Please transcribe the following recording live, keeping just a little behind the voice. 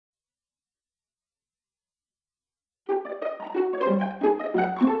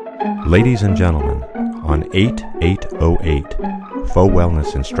Ladies and gentlemen, on 8808, faux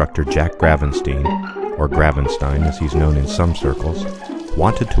wellness instructor Jack Gravenstien, or Gravenstien as he's known in some circles,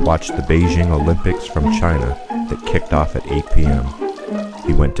 wanted to watch the Beijing Olympics from China that kicked off at 8 p.m.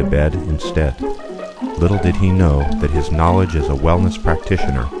 He went to bed instead. Little did he know that his knowledge as a wellness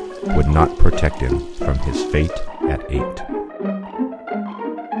practitioner would not protect him from his fate at 8.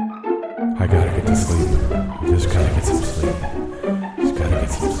 I gotta get to sleep. You just gotta get some sleep. Just gotta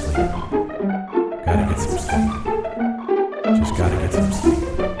get some sleep. Gotta get some sleep. Just gotta get some sleep.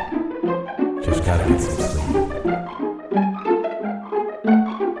 Just gotta get some sleep.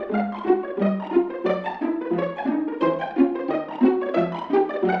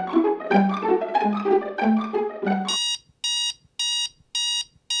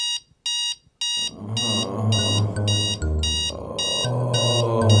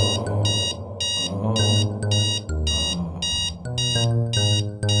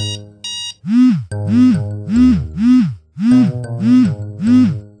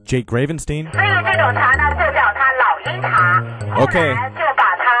 Jake Gravenstien? Okay.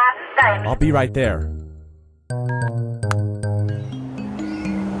 I'll be right there.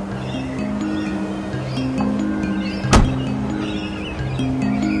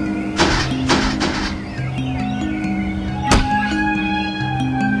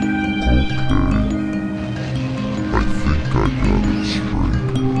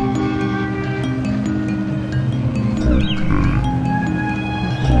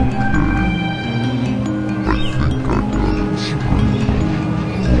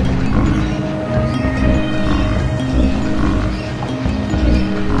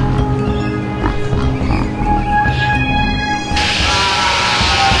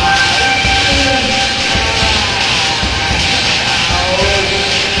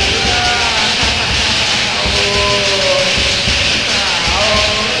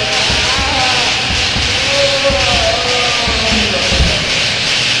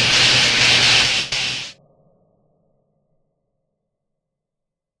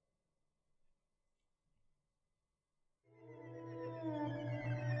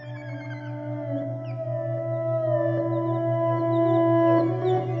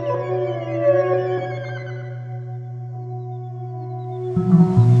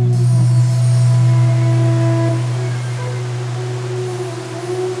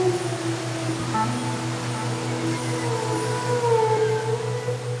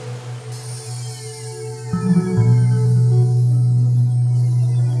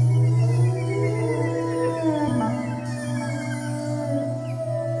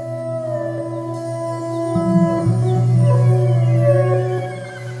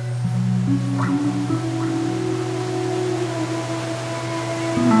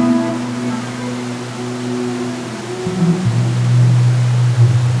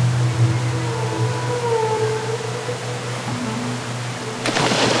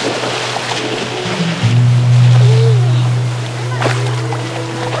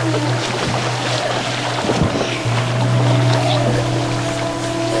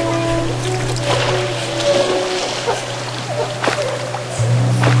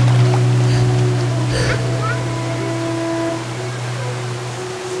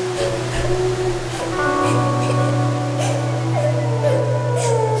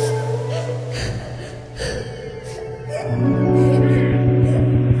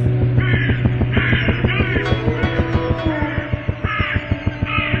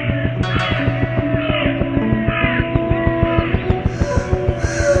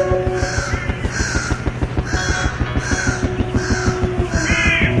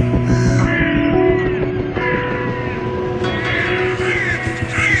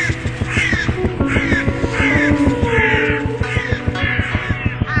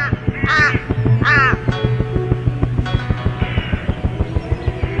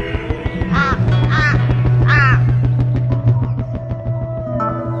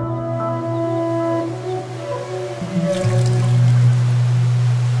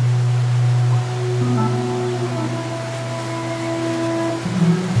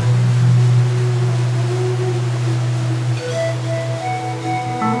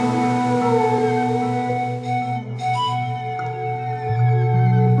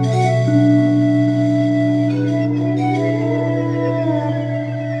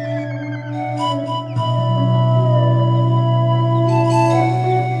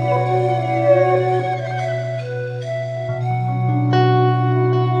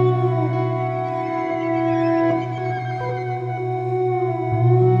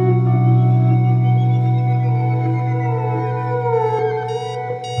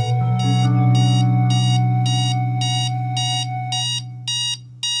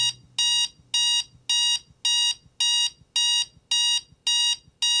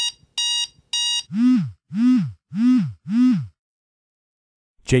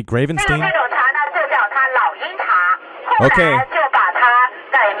 Jake Gravenstien? 这种茶呢就叫它老鹰茶，后 Okay. 来就把它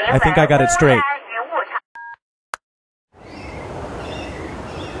改名为 I think I got it straight.